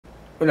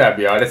Would that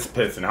be odd? It's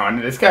Piston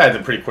Honda. This guy has a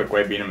pretty quick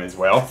way of beating him as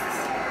well.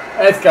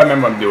 I just gotta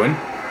remember what I'm doing.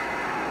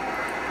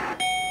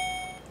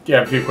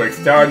 Get a few quick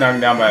stars, knock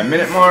him down by a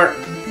minute mark.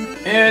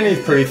 And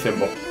he's pretty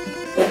simple.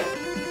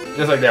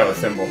 Just like that was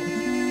simple.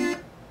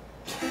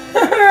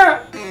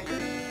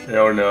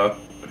 Hell no.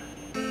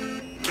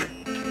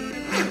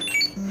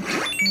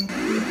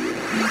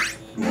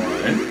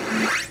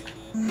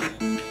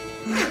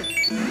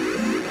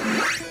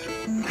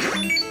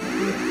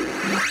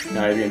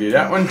 Now you're gonna do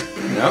that one?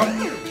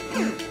 No.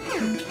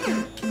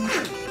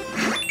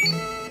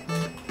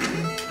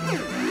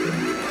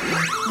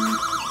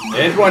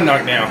 There's one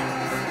knockdown.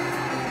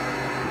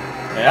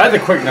 Yeah, that's a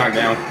quick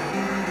knockdown.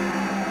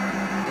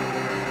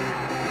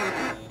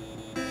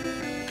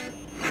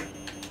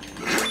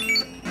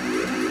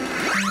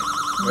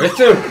 There's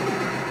two.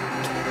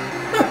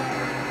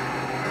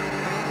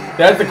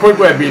 That's the quick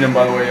way of beating him,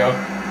 by the way, yo.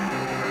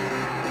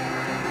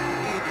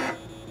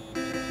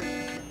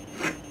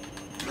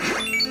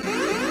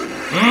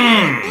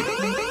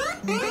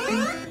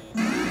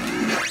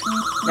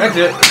 That's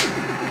it.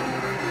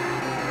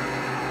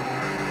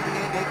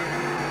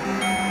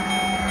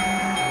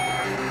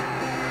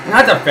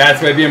 Not the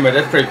fast way of being, but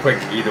that's pretty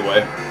quick either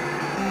way.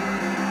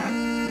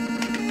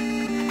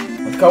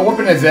 Let's go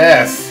whooping his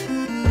ass.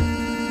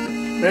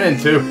 Man,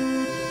 two.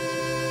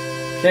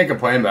 Can't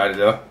complain about it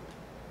though.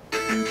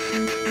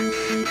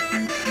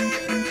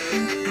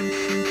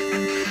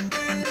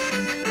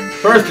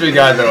 First three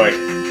guys are like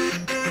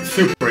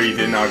super easy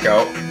to knock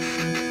out.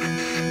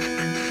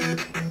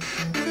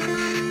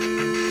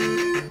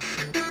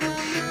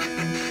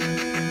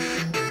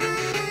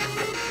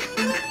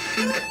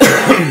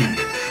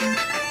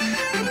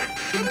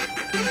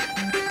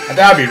 I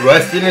thought I'd be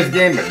rusty in this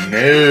game, but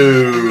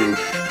no.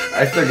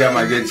 I still got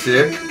my good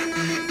shit.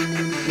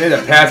 Need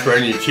a pass for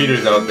any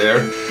cheaters out there.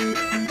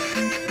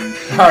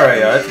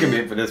 Alright, that's gonna be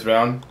it for this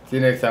round. See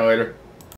you next time later.